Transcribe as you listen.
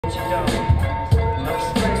what you done. No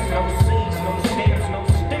stress, no seeds, no stamps, no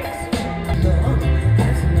sticks.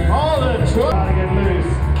 All the truck. Gotta get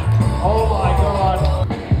loose. Oh my god.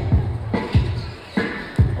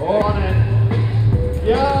 Oh, on it.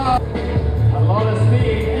 Yeah. A lot of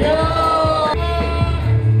speed. Yeah.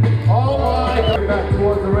 Oh my god. Back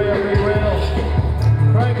towards the rail, big rail.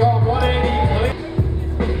 Crank on 180.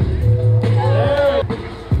 There.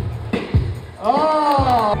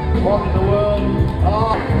 Oh. What in the world?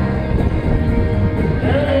 Oh.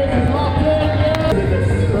 There it is. It's locked in. Yeah.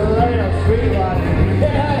 It's a straight up street line.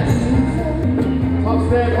 Yes. Top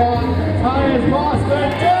step on. Tires master.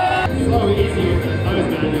 Yeah. So easy with the nose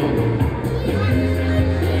manual.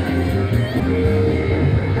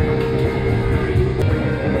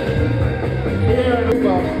 Here we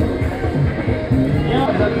go.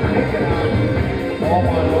 Yeah. Oh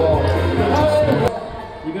my lord.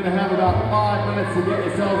 You're going to have about 5 minutes to get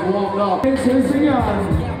yourselves warmed up. Here's the gun.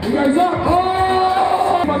 He goes up.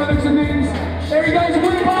 Oh! By the looks of things. There he goes.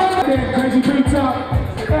 Then crazy beats up.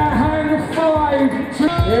 That hang of 5.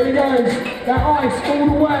 Here he goes. That ice all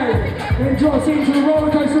the way. Then drops into the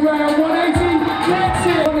roller coaster rail. 180. Gets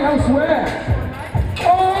it. Elsewhere.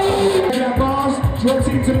 Oh! That bars. Drops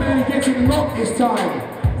into me. Gets it locked this time.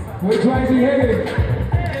 Which way is he headed?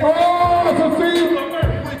 Oh! For feet.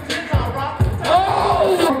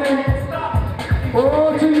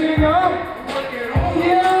 Oh, to the up.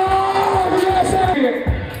 Yeah! Yes!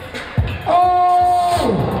 Oh!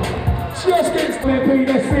 Just gets there, Pete.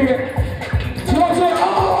 Let's see it. Drops it.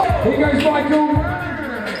 Oh! Here goes Michael.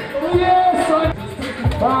 Yes!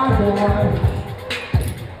 Bad boy.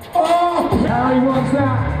 Oh! Harry wants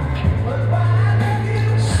that.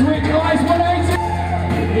 Sweet ice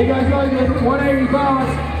 180. Here goes Logan. 180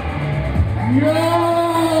 bars.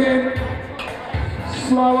 Yeah!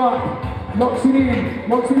 Slow up. Locks it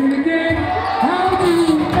in again. How do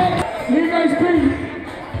you make? Here goes Pete.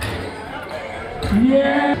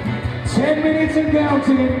 Yeah. 10 minutes and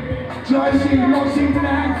counting. Josie locks into the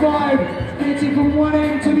hang 5. Gets it from one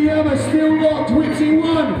end to the other. Still locked. Whips in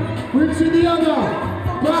one. Whips in the other.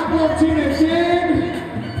 Back locked in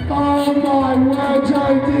again. Oh my word,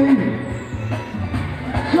 JD.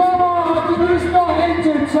 Come on. Is this not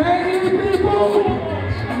entertaining people?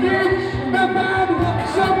 Give the man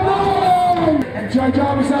some more. And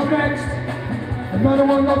Jarvis up next. Another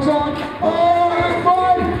one locks on. Oh, and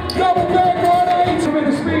 5. Double back 180. A bit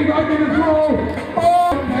of speed, opening the draw.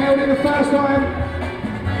 Oh, nailed it the first time.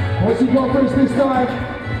 What's he got for us this time?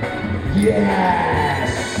 Yes!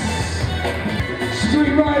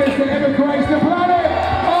 Street riders that ever graced the planet.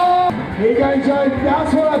 Oh, here you go, Joe.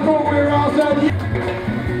 That's what I thought we were after.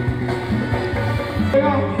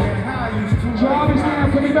 Jarvis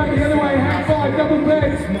now coming back the other way, hang 5, double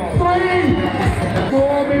bed, 3,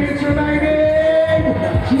 4 minutes remaining.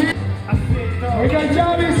 Here goes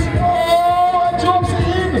Jarvis, oh, and drops it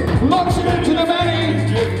in, locks it into the money.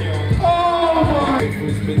 Oh my,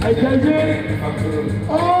 it goes in,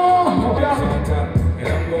 oh,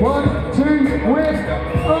 1, 2, whip,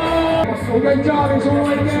 oh, here goes Jarvis all the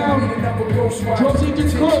way down, drops it to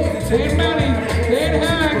Cook, then Manny, then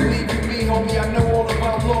Hang. Homie, I know all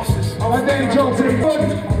about losses. And then Johnson,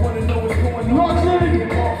 locks in,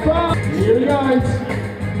 here he goes.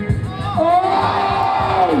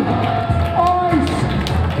 Oh!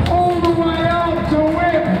 Ice! All the way out to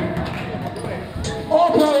whip.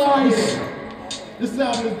 Opera ice. This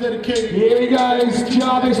album is dedicated. Here he goes.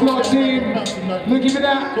 Jarvis locks in. Looking for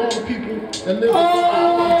that. To all the people that live.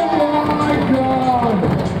 Oh my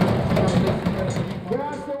God!